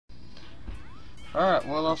Alright,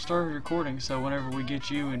 well I've started recording, so whenever we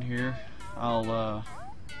get you in here, I'll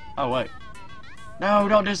oh wait. No,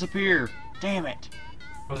 don't disappear! Damn it!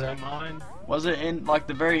 Was that mine? Was it in like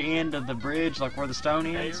the very end of the bridge, like where the stone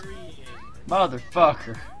is? Very end.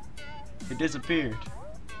 Motherfucker! It disappeared.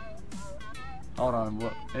 Hold on,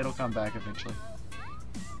 look, it'll come back eventually.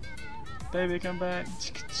 Baby, come back.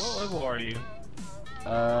 What level are you?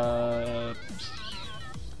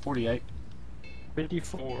 48.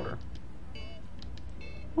 54.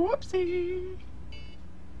 Whoopsie.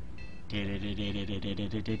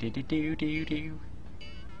 Do-do-do-do-do-do-do-do-do-do-do.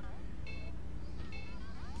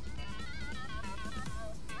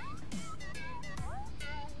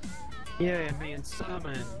 Yeah, being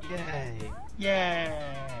summoned. Yay. Yay!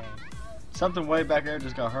 Something way back there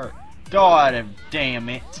just got hurt. God damn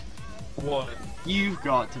it! What? You've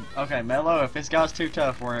got to. Okay, Mello. If this guy's too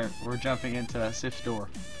tough, we're jumping into Sif's door.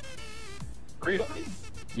 Really?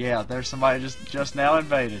 Yeah, there's somebody just now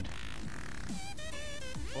invaded.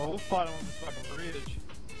 Well, we'll fight on this fucking bridge.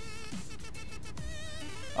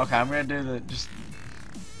 Okay, I'm gonna do the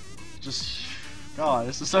just. God,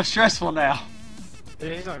 this is so stressful now.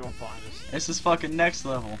 Yeah, he's not gonna find us. This is fucking next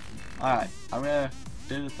level. All right, I'm gonna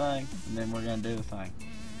do the thing, and then we're gonna do the thing.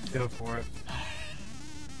 Go for it.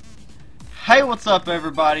 Hey, what's up,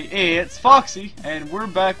 everybody? It's Foxy, and we're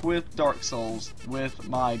back with Dark Souls with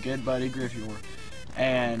my good buddy Griffior.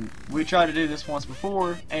 And we tried to do this once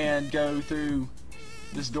before and go through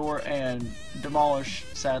this door and demolish,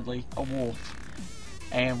 sadly, a wolf.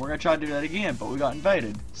 And we're gonna try to do that again, but we got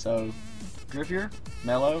invaded. So, Griffior,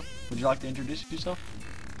 Mello, would you like to introduce yourself?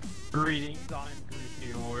 Greetings, I'm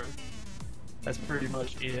Griffior. That's pretty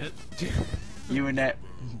much it. You in that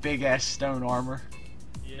big ass stone armor.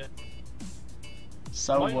 Yeah.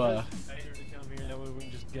 So, Wait for this invader to come here, that way we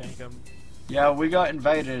can just gank him. yeah, we got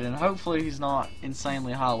invaded, and hopefully he's not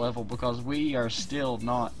insanely high level because we are still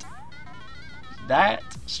not that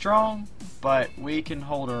strong, but we can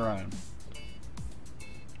hold our own.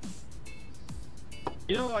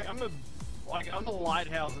 You know, like I'm the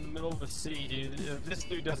lighthouse in the middle of the sea, dude. If this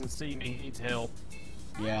dude doesn't see me, he needs help.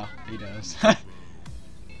 Yeah, he does.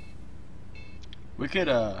 we could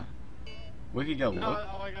go No, look.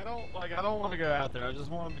 I don't want to go out there. I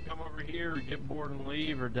just want him to come over here, or get bored and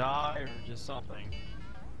leave, or die, or just something.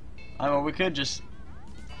 I mean, we could just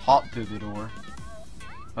hop through the door,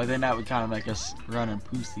 but then that would kind of make us running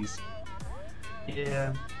pussies.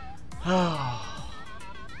 Yeah.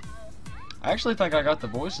 I actually think I got the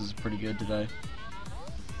voices pretty good today.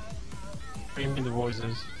 What do you mean the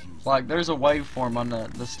voices? Like, there's a waveform on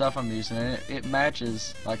the stuff I'm using, and it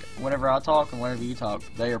matches, like, whenever I talk and whenever you talk,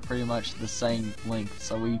 they are pretty much the same length,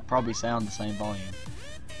 so we probably sound the same volume.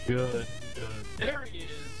 Good, good. There he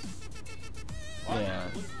is! Yeah.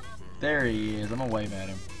 There he is. I'm gonna wave at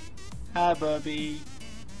him. Hi, Bubby.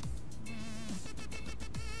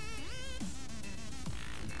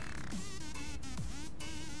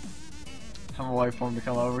 I'm gonna wait for him to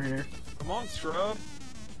come over here. Come on, scrub.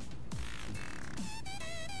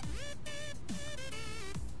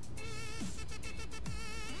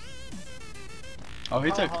 Oh, he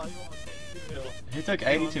took You want to take 2 health. he took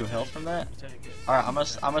 82 health from that. You take it. All right, I'm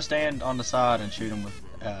gonna stand on the side and shoot him with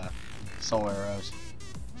soul arrows.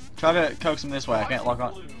 Try to coax him this way. I can't lock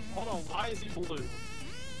on. Blue? Hold on, why is he blue?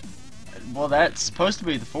 Well, that's supposed to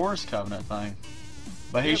be the Forest Covenant thing,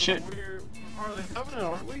 but he Yeah, should. but we're part of the Covenant,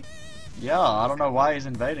 aren't we? Yeah, I don't know why he's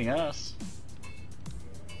invading us.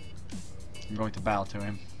 I'm going to bow to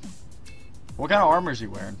him. What kind of armor is he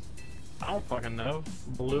wearing? I don't fucking know.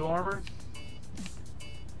 Blue armor?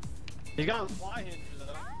 He's got a fly hinge though,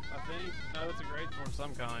 I think. No, it's a great sword of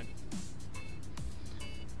some kind.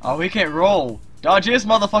 Oh, he can't roll. Dodge this,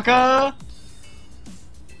 motherfucker!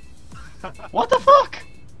 What the fuck?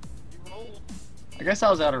 You rolled. I guess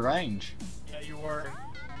I was out of range. Yeah, you were.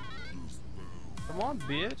 Come on,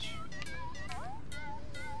 bitch.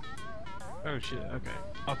 Oh shit, okay.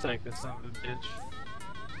 I'll take this son of a bitch.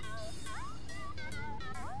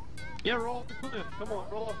 Yeah, roll up the cliff. Come on,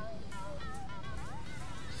 roll up.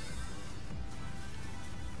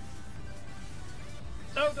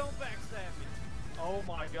 No, don't backstab me. Oh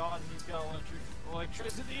my god, he's got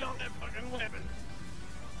electricity on that fucking weapon.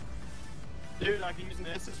 Dude, I can use an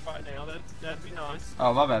Estus right now. That'd be nice.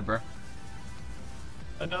 Oh, my bad, bro.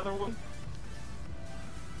 Another one?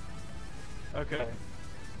 Okay.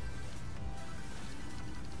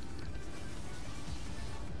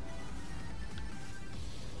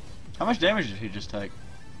 How much damage did he just take?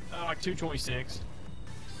 Like 226.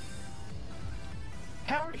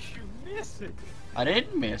 How did you miss it? I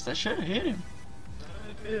didn't miss. That should have hit him.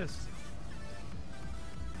 I missed.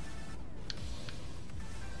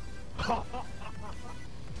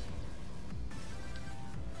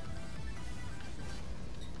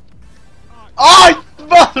 Oh,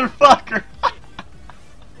 motherfucker! What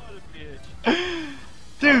a bitch.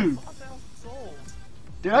 Dude, 5,000 souls.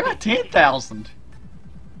 dude, I got 10,000.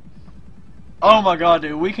 Oh my god,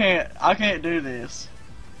 dude, I can't do this.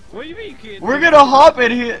 What do you mean you can't? We're gonna hop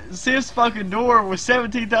in here, Sif's fucking door with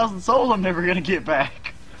 17,000 souls I'm never gonna get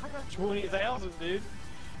back. I got 20,000, dude.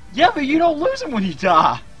 Yeah, but you don't lose them when you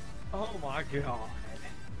die. Oh my god.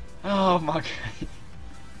 Oh my god.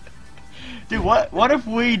 Dude, what if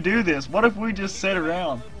we do this? What if we just sit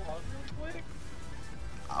around?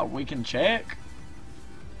 We can check.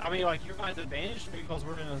 I mean, like, you're going to banish me because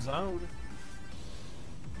we're in a zone.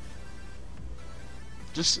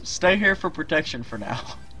 Just stay here for protection for now.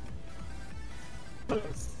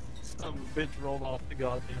 Some bitch rolled off the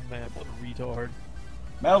goddamn map. What a retard.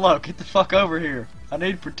 Mello, get the fuck over here. I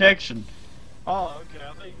need protection. Oh, okay.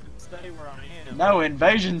 I think you can stay where I am. No,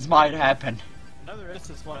 invasions might happen. Another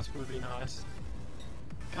Estus flask would be nice.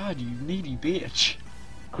 God, you needy bitch.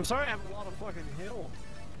 I'm sorry I have a lot of fucking health.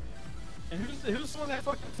 And who's the one that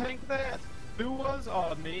fucking tanked that? Who was?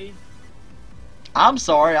 Oh, me. I'm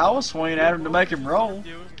sorry, I was swinging at him to make him roll.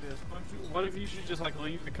 What if you should just like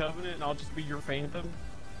leave the Covenant and I'll just be your Phantom?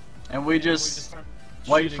 And we just start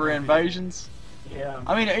wait shooting for on invasions? people? Yeah.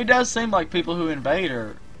 I mean, it does seem like people who invade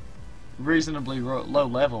are reasonably low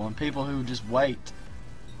level, and people who just wait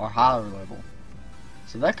are higher level.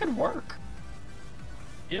 So that could work.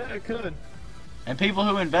 Yeah, it could. And people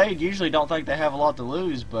who invade usually don't think they have a lot to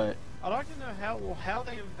lose, but I'd like to know how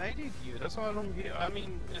they invaded you. That's why I don't get. I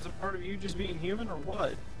mean, is it part of you just being human or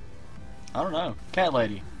what? I don't know. Cat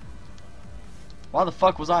lady. Why the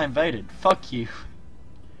fuck was I invaded? Fuck you.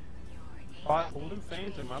 Why Blue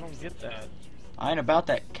Phantom? I don't get that. I ain't about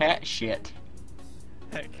that cat shit.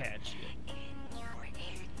 That cat shit.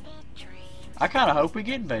 I kinda hope we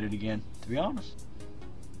get invaded again, to be honest.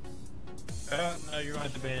 No, you're going to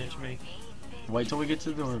have to banish me. Wait till we get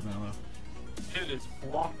to the door, Mello. Dude, it's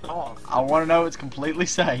blocked off. I wanna know it's completely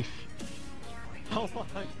safe. Oh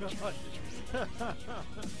my god.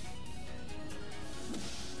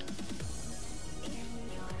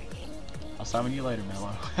 I'll summon you later,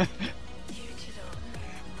 Mello.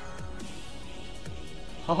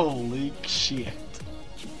 Holy shit.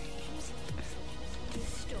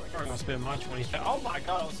 I'm gonna spend my 20,000. Oh my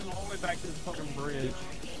god, I was sitting all the way back to this fucking bridge.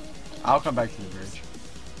 I'll come back to the bridge.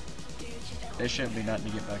 There shouldn't be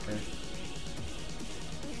nothing to get back there.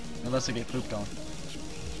 Unless I get pooped on.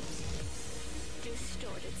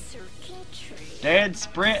 Dead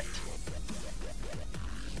sprint!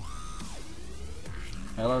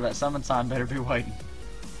 Hello, that summon sign better be waiting.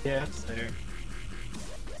 Yeah, it's there.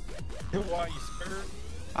 Why, you scared?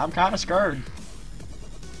 I'm kinda scared.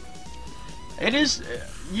 It is...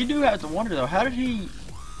 You do have to wonder though, how did he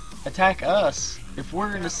attack us if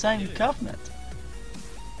we're in the same covenant?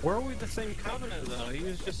 Were we the same covenant though? He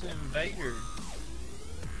was just an invader.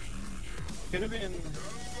 Could have been...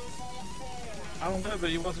 I don't know, but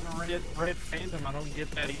he wasn't a red Phantom. I don't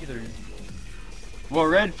get that either. Well,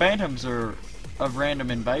 red phantoms are of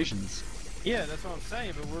random invasions. Yeah, that's what I'm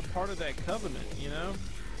saying, but we're part of that covenant, you know?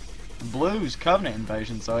 Blue's covenant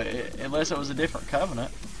invasion, so unless it was a different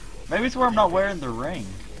covenant. Maybe it's where I'm not wearing the ring.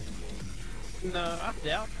 No, I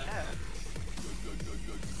doubt that.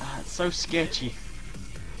 Ah, it's so sketchy.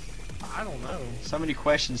 I don't know. So many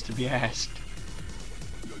questions to be asked.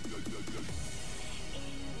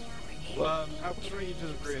 How close are you to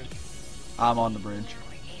the bridge? I'm on the bridge.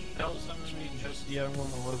 Tell somebody just the young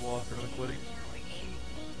one to live off really quick.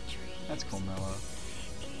 That's cool, Mello.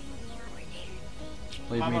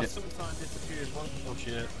 My suicide disappeared. What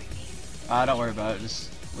bullshit. Don't worry about it.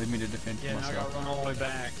 Just leave me to defend Yeah, now I myself. gotta run all the way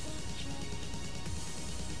back.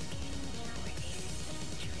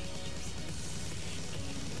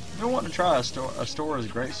 If you want to try a store as a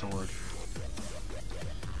great sword,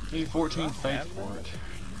 you need 14 faith for it.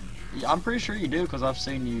 Yeah, I'm pretty sure you do because I've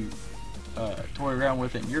seen you toy around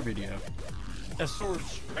with it in your video. A sword,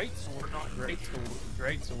 straight sword, not great sword.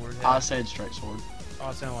 Great sword. I said straight sword.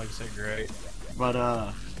 Oh, it sounded like you said great. But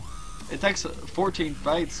it takes 14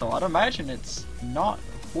 faith, so I'd imagine it's not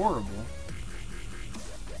horrible.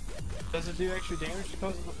 Does it do extra damage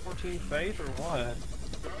because of the 14 faith or what?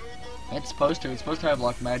 It's supposed to. It's supposed to have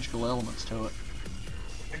like magical elements to it.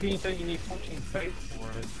 How can you say you need 14 faith for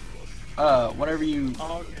it? Whenever you...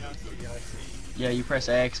 Oh, okay, I see. Yeah, you press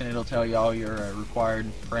X and it'll tell you all your required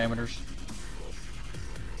parameters.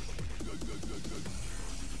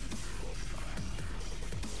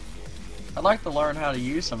 I'd like to learn how to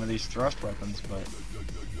use some of these thrust weapons, but...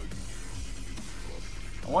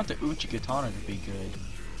 I want the Uchi Katana to be good.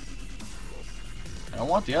 I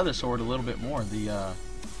want the other sword a little bit more. The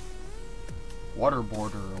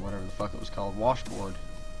waterboarder or whatever the fuck it was called. Washboard.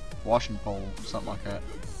 Washing pole. Something like that.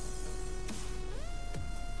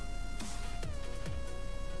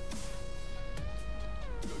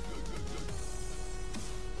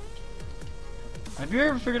 Have you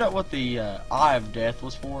ever figured out what the Eye of Death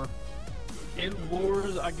was for? In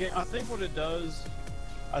wars, I think what it does,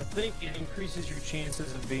 I think it increases your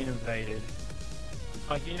chances of being invaded.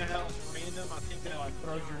 Like, you know how it's random? I think that like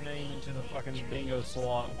throws your name into the fucking bingo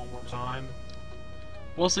slot one more time.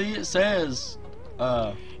 Well, see, it says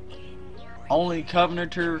only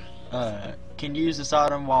Covenanter can use this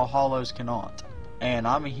item while Hollows cannot. And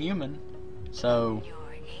I'm a human, so...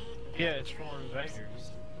 Yeah, it's for invaders.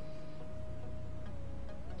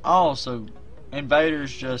 Oh, so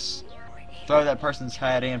invaders just throw that person's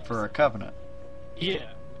hat in for a covenant.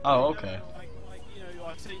 Yeah. Oh, okay. Like you know,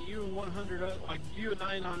 like say you and 100, like you and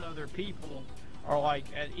 99 other people are like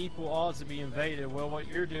at equal odds to be invaded. Well, what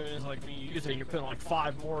you're doing is like me. You say you're putting like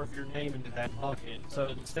 5 more of your name into that bucket. So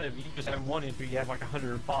instead of you just having 1 entry, you have like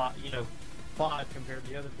 105. You know, 5 compared to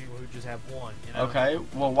the other people who just have 1. You know? Okay.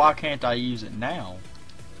 Well, why can't I use it now?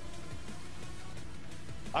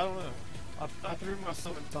 I don't know. I threw my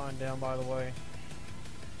summon sign down, by the way.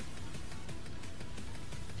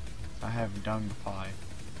 I have dung pie.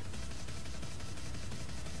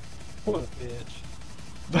 What a bitch.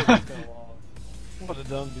 What a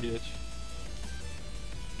dumb bitch.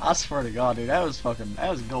 I swear to God, dude, that was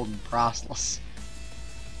golden priceless.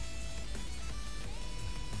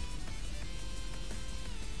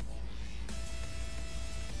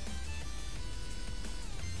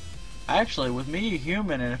 Actually, with me, a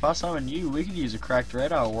human, and if I summon you, we could use a cracked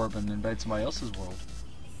red eye orb and invade somebody else's world.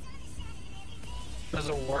 Does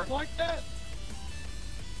it work like that?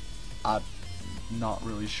 I'm not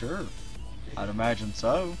really sure. I'd imagine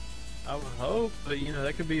so. I would hope, but you know,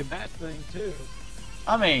 that could be a bad thing too.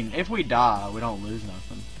 I mean, if we die, we don't lose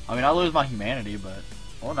nothing. I mean, I lose my humanity, but...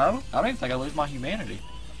 Well, no, I don't even think I lose my humanity.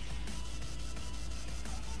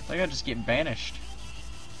 I think I just get banished.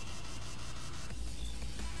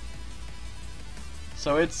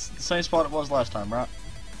 So it's the same spot it was last time, right?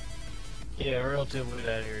 Yeah, relatively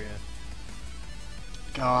that area.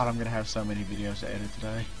 God, I'm gonna have so many videos to edit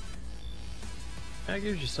today. That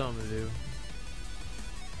gives you something to do.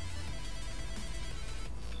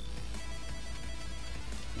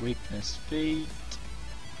 Weakness feet.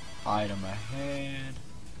 Item ahead.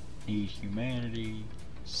 Need humanity.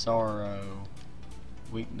 Sorrow.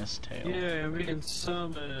 Weakness tail. Yeah, we can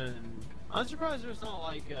summon. I'm surprised there's not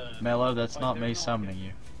like Mello, that's like not me summoning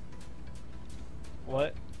you.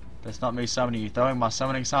 What? That's not me summoning you. Throwing my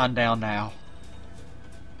summoning sign down now.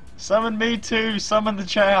 Summon me too! Summon the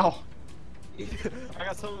Chow! I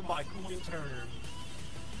got summoned by Queen Turner.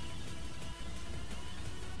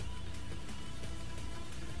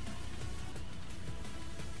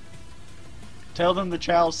 Tell them the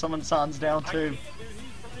Chow's summon sign's down too. I can't, dude,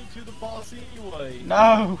 he's running to the boss anyway.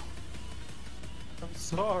 No! I'm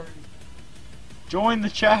sorry. Join the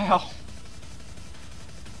Chow!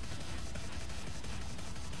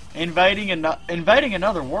 Invading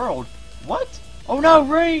another world? What? Oh no,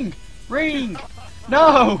 ring! Ring!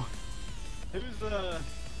 No!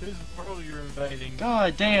 Whose world you're invading?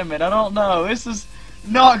 God damn it, I don't know. This is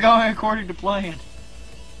not going according to plan.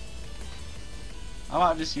 I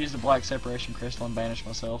might just use the black separation crystal and banish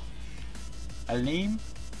myself. Alim?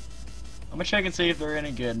 I'm gonna check and see if they're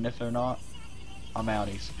any good, and if they're not, I'm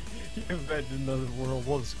outies. You invaded another world,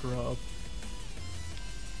 what a scrub.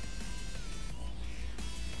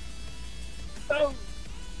 Oh!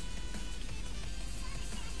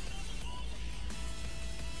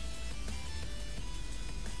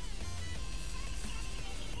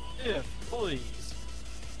 Yeah, please.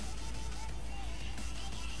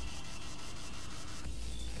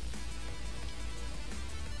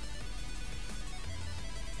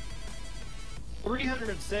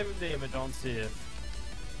 $307 damage on Sith.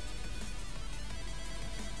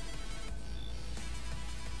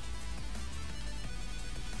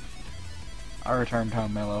 I returned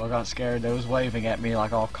home, Mello. I got scared. They was waving at me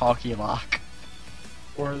like all cocky like.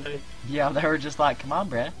 Were they? Yeah, they were just like, come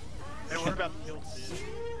on, bruh. They were about to kill Sith.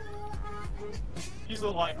 He's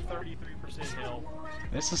at like 33% health.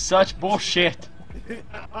 This is such bullshit. You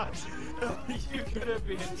could have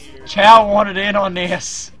been here. Chow wanted in on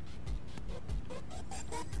this.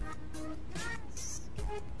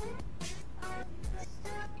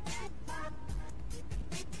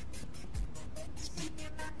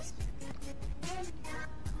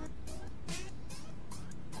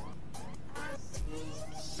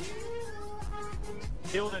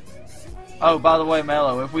 Killed it. Oh, by the way,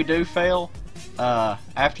 Mello, if we do fail,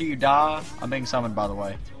 after you die, I'm being summoned by the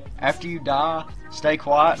way. After you die, stay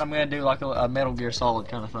quiet, and I'm gonna do like a Metal Gear Solid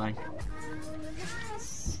kind of thing.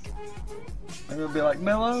 I'm gonna be like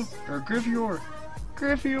Mello or Griffior,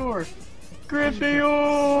 Griffior,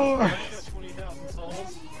 Griffior. 20,000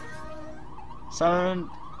 souls. Summoned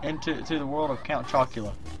into the world of Count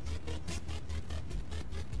Chocula.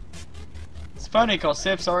 It's funny cause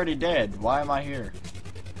Sif's already dead. Why am I here?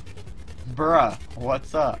 Bruh,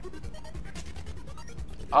 what's up?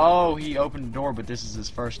 Oh, he opened the door, but this is his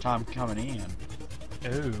first time coming in.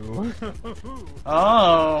 Ooh.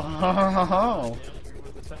 Oh.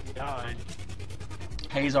 Yeah,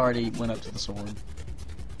 Hayes already went up to the sword.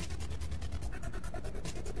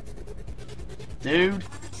 Dude,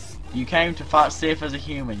 you came to fight Sif as a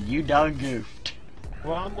human. You done goofed.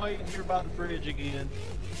 well, I'm waiting here by the bridge again.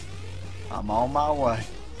 I'm on my way.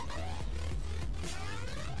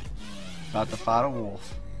 About to fight a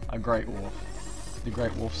wolf. A great wolf. The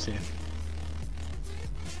great wolf Sif.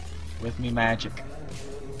 With me magic.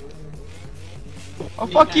 Oh,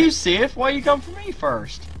 fuck you, Sif. Why you come for me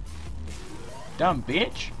first? Dumb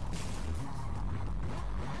bitch.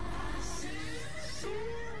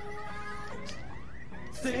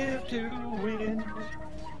 Live to win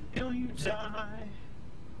till you die.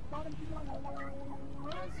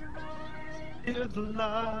 If the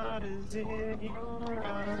light is in your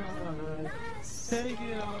eyes, take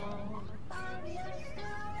it all.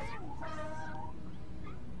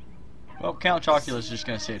 Well, Count Chocula's just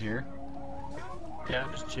gonna sit here. Yeah,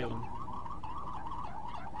 I'm just chilling.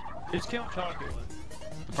 It's Count Chocula.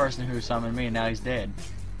 The person who summoned me, and now he's dead.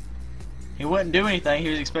 He wouldn't do anything. He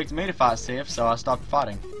was expecting me to fight Sif, so I stopped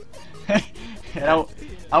fighting. And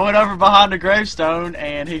I went over behind the gravestone,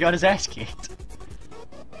 and he got his ass kicked.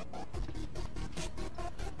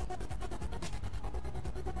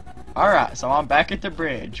 Alright, so I'm back at the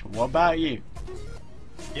bridge. What about you?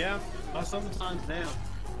 Yeah, my summon sign's down.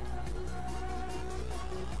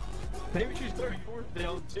 Maybe she's 34th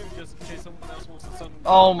down too, just in case someone else wants to summon.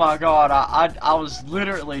 Oh my god, I was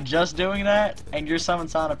literally just doing that, and your summon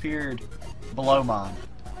sign appeared below mine,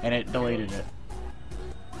 and it deleted it.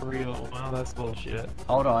 For real? Wow, that's bullshit.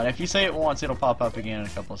 Hold on, if you say it once, it'll pop up again in a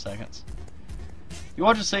couple of seconds. You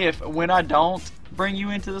watch to see if when I don't bring you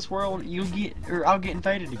into this world, I'll get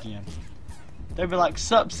invaded again. They'll be like,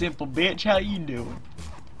 "Sup, simple bitch, how you doing?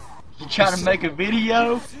 You trying to make a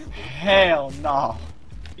video? Hell no."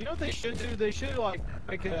 You know what they should do? They should like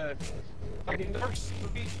make a Dark Souls.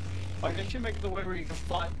 Like they should make the way where you can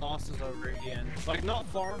fight bosses over again. Like not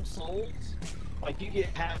farm souls. Like you get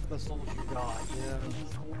half the souls you got. You know.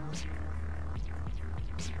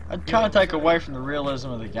 I'd kind of take away from the realism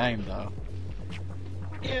of the game, though.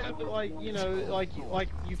 Yeah, but like you know, like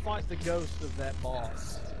you fight the ghost of that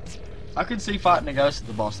boss. I could see fighting the ghost of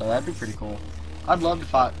the boss, though. That'd be pretty cool. I'd love to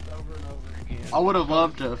fight. Over and over again. I would have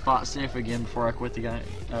loved to fight Sif again before I quit the game,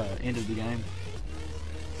 ended the game.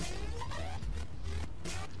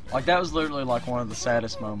 Like that was literally like one of the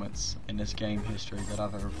saddest moments in this game history that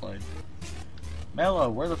I've ever played. Mello,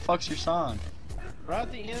 where the fuck's your sign? Right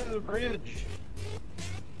at the end of the bridge.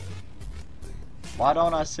 Why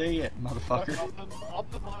don't I see it, motherfucker? I'll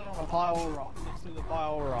put mine on a pile of rocks next to the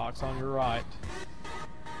pile of rocks on your right.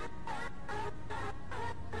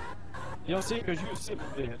 You don't see it because you're a simple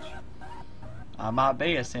bitch. I might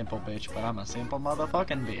be a simple bitch, but I'm a simple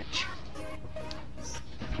motherfucking bitch.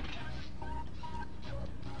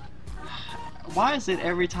 Why is it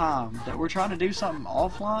every time that we're trying to do something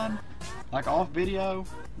offline, like off video,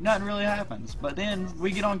 nothing really happens, but then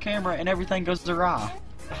we get on camera and everything goes awry?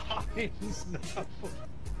 I know.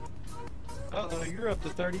 Uh-oh, you're up to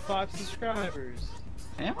 35 subscribers.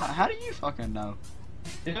 Am I? How do you fucking know?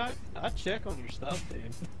 Yeah, I check on your stuff,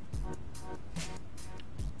 dude.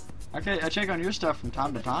 Okay, I check on your stuff from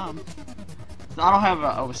time to time. I don't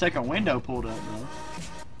have a second window pulled up though.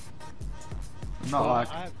 I'm not Well, like.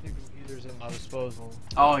 I have 2 computers at my disposal.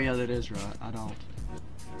 Oh yeah, that is right. I don't.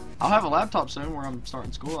 I'll have a laptop soon where I'm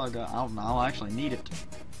starting school. I don't know. I'll actually need it.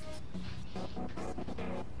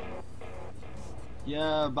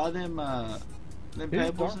 Yeah, buy them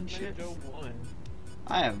pebbles and shit.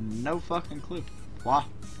 I have no fucking clue. Why?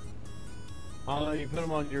 Oh, you put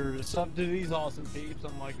them on your sub to these awesome peeps.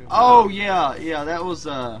 I'm like, Oh yeah, that was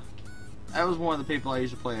one of the people I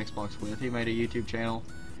used to play Xbox with. He made a YouTube channel,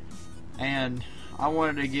 and I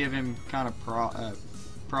wanted to give him kind of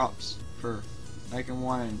props for making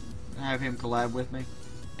one and have him collab with me,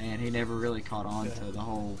 and he never really caught on to the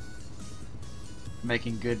whole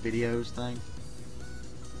making good videos thing.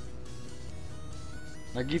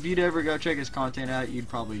 Like if you'd ever go check his content out, you'd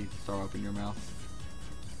probably throw up in your mouth.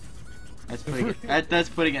 That's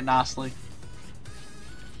putting it nicely.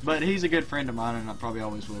 But he's a good friend of mine, and I probably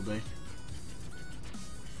always will be.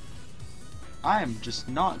 I am just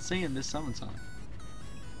not seeing this summon sign.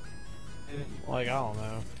 Like, I don't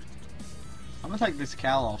know. I'm gonna take this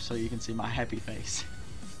cowl off so you can see my happy face.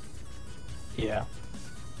 Yeah.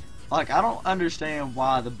 Like, I don't understand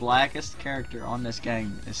why the blackest character on this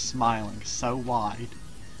game is smiling so wide.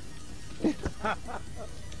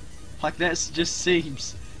 Like, that just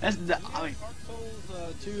seems... That's the, I mean, Dark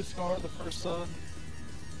Souls 2 Scar of the First Son.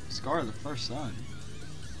 Scar of the First Son?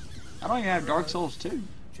 I don't even have Dark Souls 2.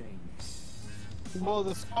 Well,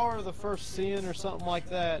 the Scar of the First Sin or something like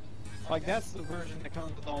that. Like, that's the version that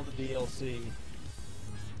comes with all the DLC.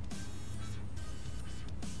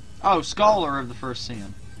 Oh, Scholar of the First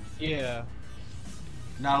Sin. Yeah.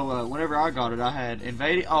 No, whenever I got it, I had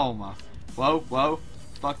invading. Oh my! Whoa, whoa!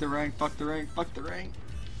 Fuck the ring! Fuck the ring! Fuck the ring!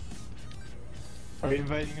 Are you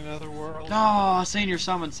invading another world? No, I seen your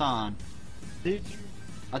summon sign. Did you?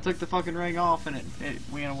 I took the fucking ring off and it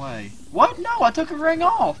went away. What? No, I took a ring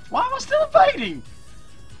off. Why am I still invading?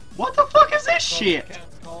 What the fuck is this shit? The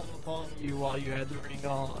cat's called upon you while you had the ring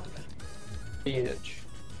on. Bitch.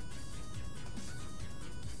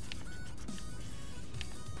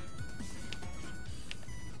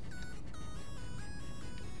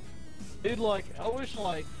 Dude, like, I wish,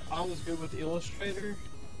 like, I was good with Illustrator.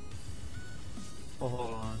 Well,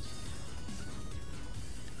 hold on.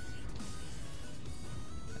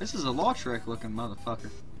 This is a Lautrec looking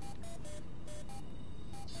motherfucker.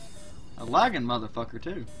 A lagging motherfucker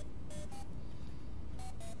too.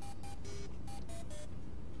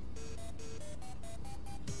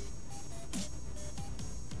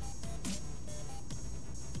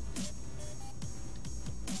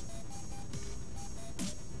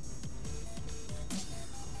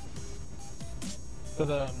 But,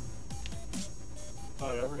 oh,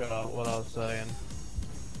 I forgot what I was saying.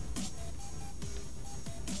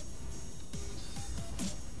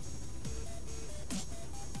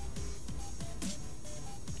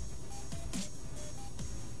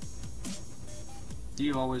 Do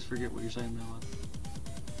you always forget what you're saying, Mila?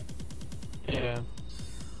 Yeah.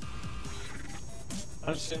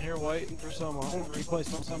 I'm just sitting here waiting for someone. I'm gonna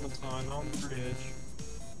replace my summon sign on the bridge.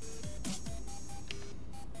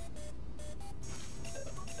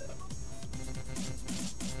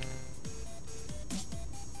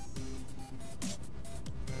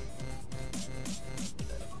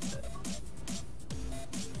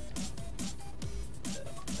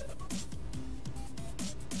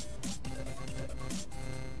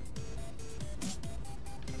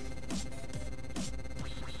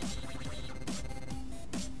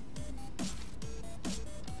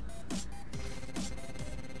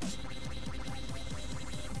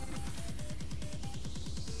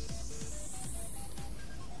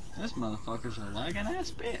 This motherfucker's a lagging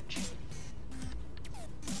ass bitch.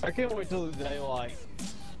 I can't wait till the day, like,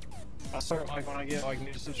 I start, like, when I get, like,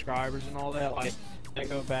 new subscribers and all that, like, I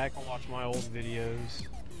go back and watch my old videos.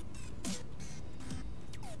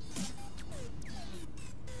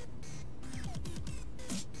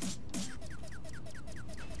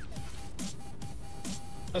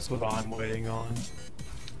 That's what I'm waiting on.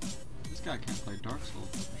 This guy can't play Dark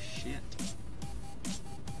Souls for shit.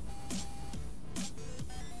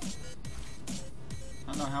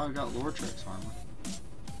 I don't know how he got Lautrec armor.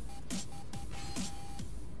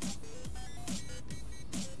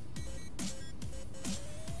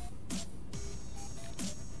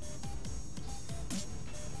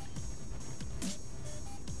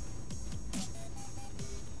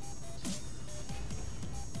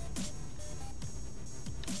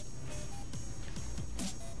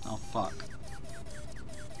 Oh fuck.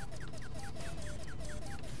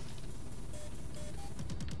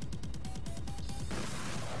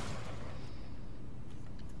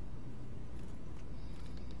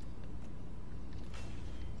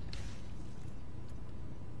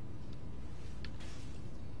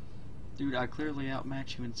 Dude, I clearly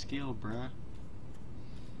outmatch you in skill, bruh.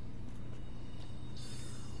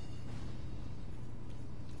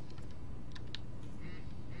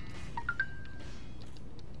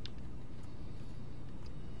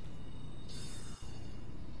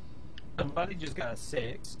 Somebody just got a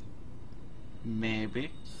 6.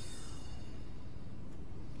 Maybe.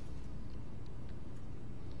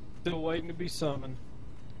 Still waiting to be summoned.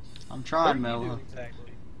 I'm What trying, are you Mela. doing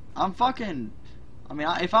exactly? I'm fucking... I mean,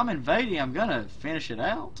 if I'm invading, I'm gonna finish it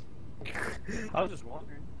out. I was just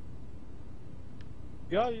wondering.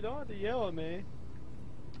 Yo, you don't have to yell at me.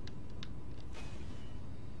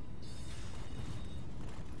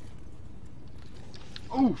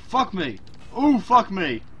 Ooh, fuck me! Ooh, fuck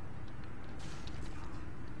me!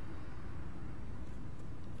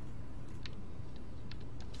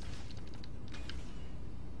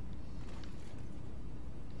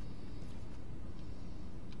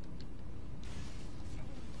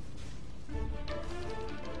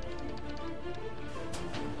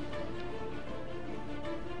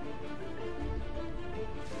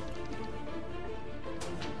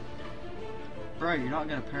 Bro, you're not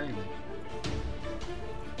gonna parry me.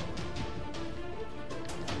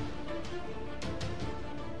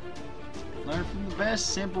 Learn from the best,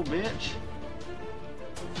 simple bitch.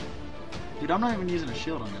 Dude, I'm not even using a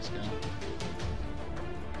shield on this guy.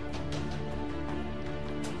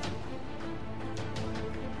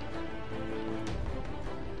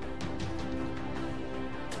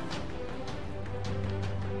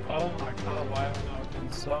 Oh my god, why haven't I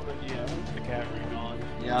been summoned yet with the cat ring on?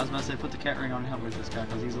 Yeah, I was about to say put the cat ring on and help with this guy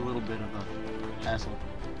because he's a little bit of a hassle.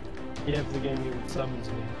 Yeah, if the game even summons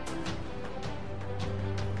me.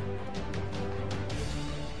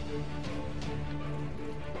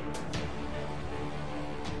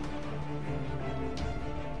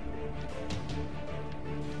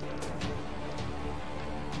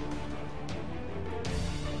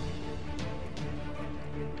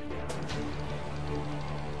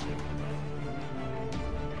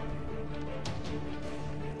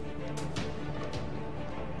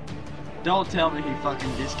 Don't tell me he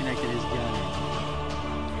fucking disconnected his gun.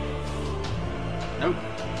 Nope.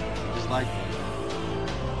 Just like that.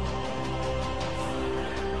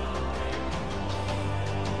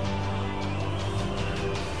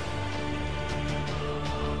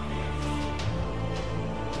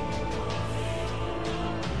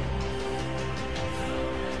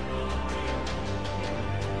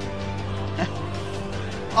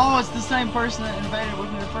 Oh, it's the same person that invaded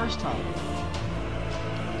with me the first time.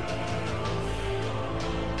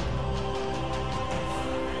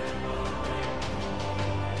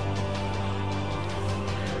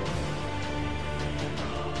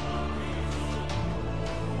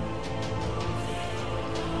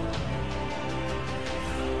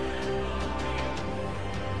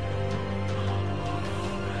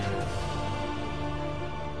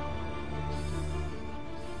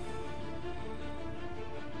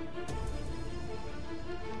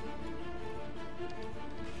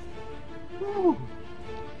 Woo.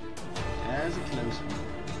 That was a close one.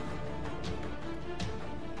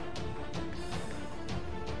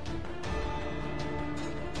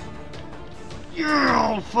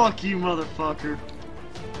 Yeah, oh, fuck you, motherfucker.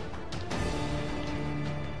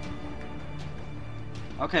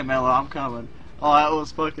 Okay, Mello, I'm coming. Oh, that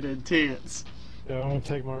was fucking intense. Yeah, I'm gonna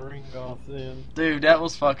take my ring off then. Dude, that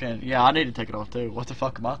was fucking... Yeah, I need to take it off too. What the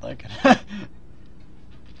fuck am I thinking?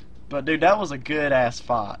 But dude, that was a good ass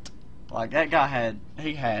fight. Like, that guy had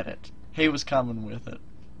it. He was coming with it.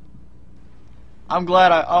 I'm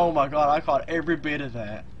glad oh my god, I caught every bit of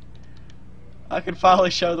that. I can finally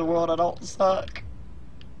show the world I don't suck.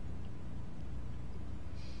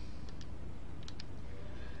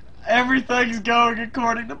 Everything's going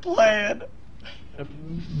according to plan.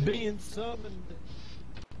 I'm being summoned.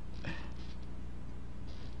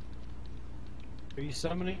 Are you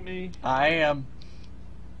summoning me? I am.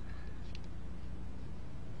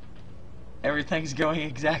 Everything's going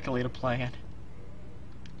exactly to plan.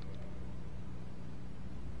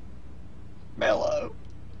 Mellow.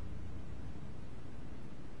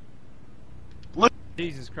 Look.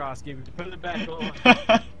 Jesus Christ, give it. Put it back on.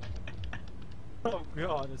 Oh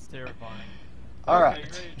god, it's terrifying. Alright. Okay,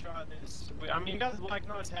 you ready to try this? I mean, you got the Black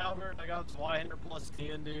Knight's Halberd, I got this White plus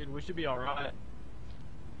 10, dude. We should be alright.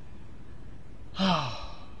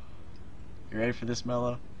 You ready for this,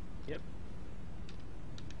 Mellow? Yep.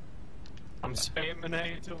 I'm spamming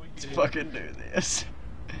A until we Let's get it. fucking do this.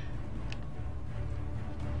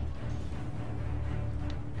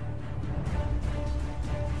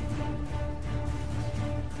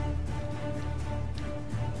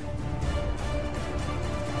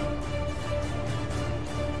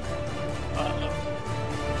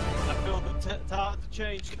 I feel the tide of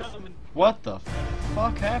change coming. What the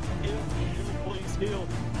fuck happened? Heal, please, heal.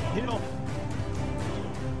 Heal.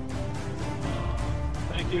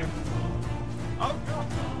 Thank you. Oh god,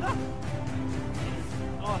 no!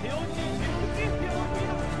 Oh, heal again,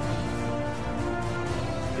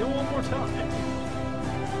 heal one more time.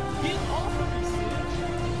 Get off of me,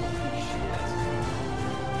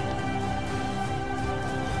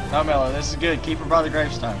 Sid. No, Mellow, this is good. Keep her by the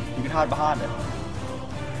gravestone. You can hide behind it.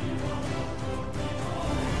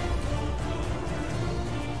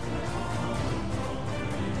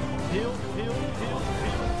 Heal, heal, heal,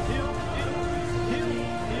 heal, heal,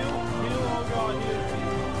 heal, oh god, heal again.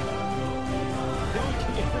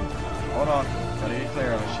 Hold on. Gotta get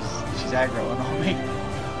clear of her. She's aggroing on me.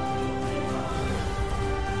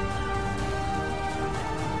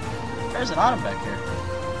 There's an item back here.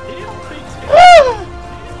 Heal, please, heal. Woo!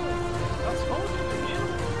 I told you to heal.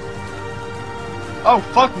 Oh,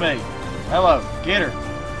 fuck me. Hello, get her.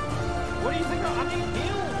 What do you think? I need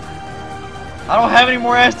heal. I don't have any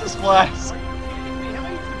more Estus Flasks. Are you kidding me? How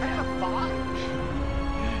many do you have? 5?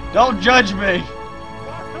 Don't judge me.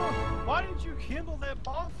 Why did you kindle that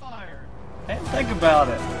bonfire? And think about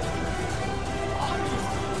it.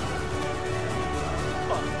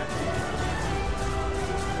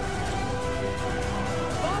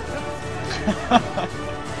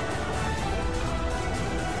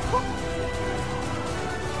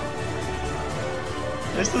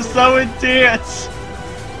 This is so intense.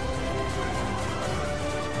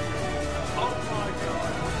 Oh my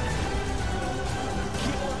god.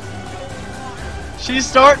 She's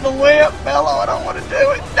starting to limp. Mello, I don't want to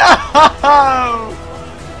do it. No!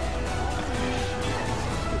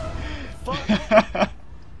 Fuck.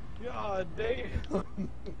 God damn. Oh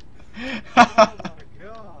my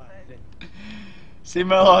god. See,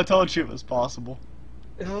 Mello, I told you it was possible.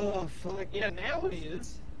 Oh fuck. Yeah, now it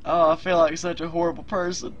is. Oh, I feel like such a horrible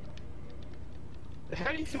person.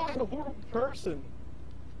 How do you feel like a horrible person?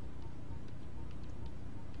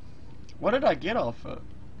 What did I get off of?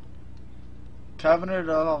 Covenant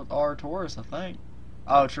of Taurus, I think.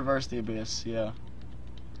 Oh, Traverse the Abyss, yeah.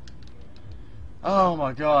 Oh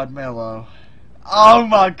my god, Mello. Oh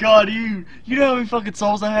my god, you know how many fucking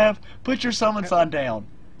souls I have? Put your summon sign down.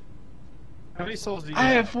 How many souls do you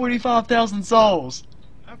I have 45,000 souls.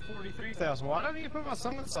 I have 43,000. Why don't you put my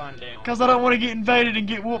summon sign down? Because I don't want to get invaded and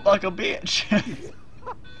get whooped like a bitch.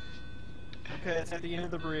 Okay, it's at the end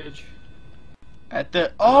of the bridge. At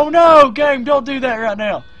the... Oh no, game, don't do that right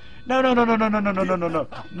now. No, no, no, no, no, no, no, no, no, no, no.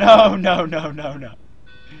 No, no, no, no, no.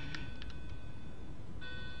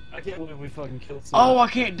 I can't believe we fucking killed Sif. Oh, I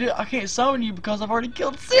can't summon you because I've already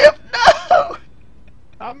killed Sif. No!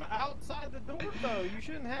 I'm outside the door though. You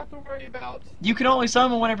shouldn't have to worry about... You can only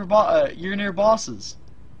summon whenever you're near bosses.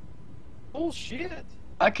 Bullshit.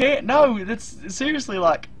 I can't. No, that's seriously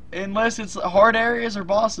like unless it's hard areas or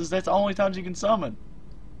bosses. That's the only times you can summon.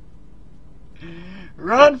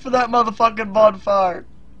 Run for that motherfucking bonfire.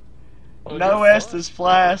 Oh, No you're Estus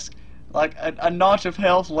flask. Like a notch of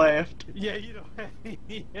health left. Yeah, you don't have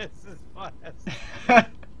any S's fast.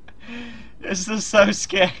 This is so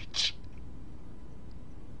sketch.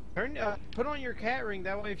 Put on your cat ring.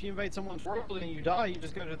 That way, if you invade someone's world and you die, you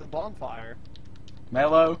just go to the bonfire.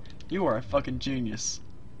 Mello, you are a fucking genius.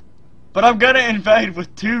 But I'm gonna invade with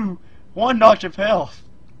one notch of health.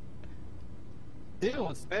 Still,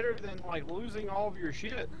 it's better than like losing all of your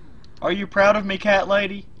shit. Are you proud of me, cat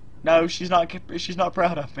lady? No, she's not. She's not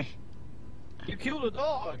proud of me. You killed a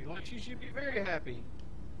dog. Like she should be very happy.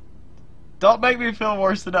 Don't make me feel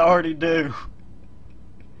worse than I already do.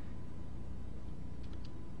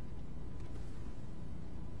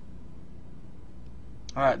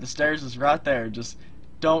 Alright, the stairs is right there. Just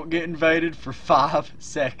don't get invaded for 5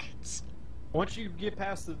 seconds. Once you get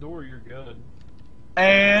past the door, you're good.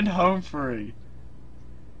 And home free.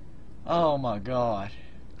 Oh my god.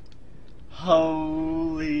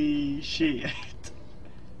 Holy shit.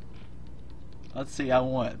 Let's see, I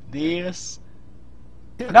want this.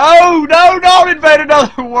 No, no, don't invade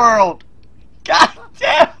another world! God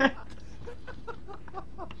damn it!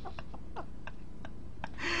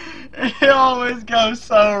 It always goes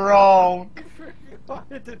so wrong. You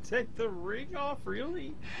wanted to take the ring off,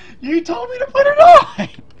 really? You told me to put it on!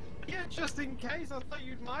 Yeah, just in case. I thought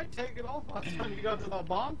you might take it off by the time you got to the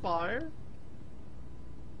bonfire.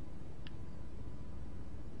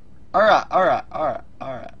 Alright, alright, alright,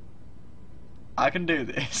 alright. I can do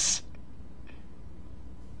this.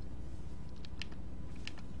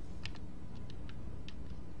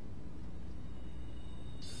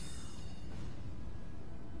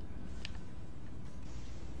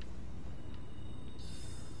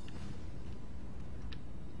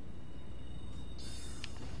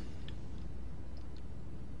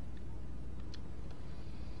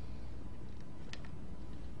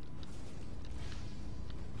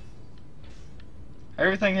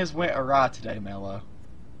 Everything has went awry today, Mello.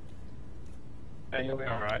 Hey, you'll be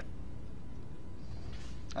alright.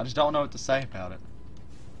 I just don't know what to say about it.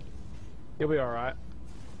 You'll be alright.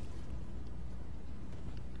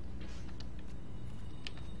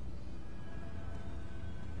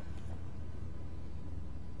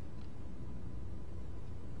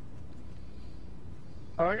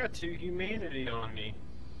 Oh, I got 2 humanity on me.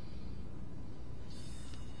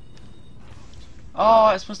 Oh,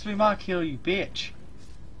 it's supposed to be my kill, you bitch.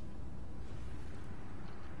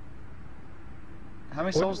 How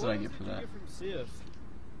many souls did I get for that? From Sif?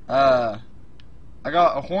 I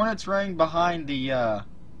got a Hornet's Ring behind the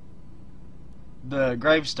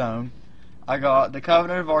gravestone. I got the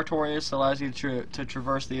Covenant of Artorias, allows you to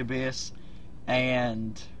traverse the abyss,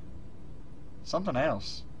 and something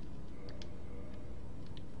else.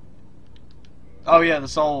 Oh yeah, the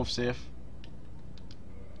Soul of Sif.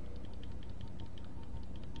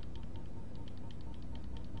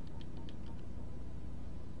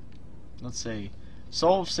 let's see.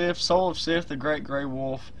 Soul of Sith, the great grey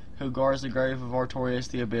wolf who guards the grave of Artorias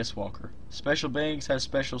the Abyss Walker. Special beings have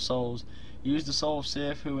special souls. Use the soul of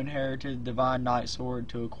Sith who inherited the divine night sword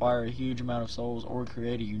to acquire a huge amount of souls or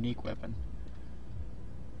create a unique weapon.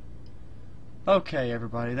 Okay,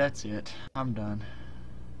 everybody, that's it. I'm done.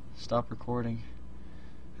 Stop recording.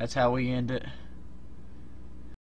 That's how we end it.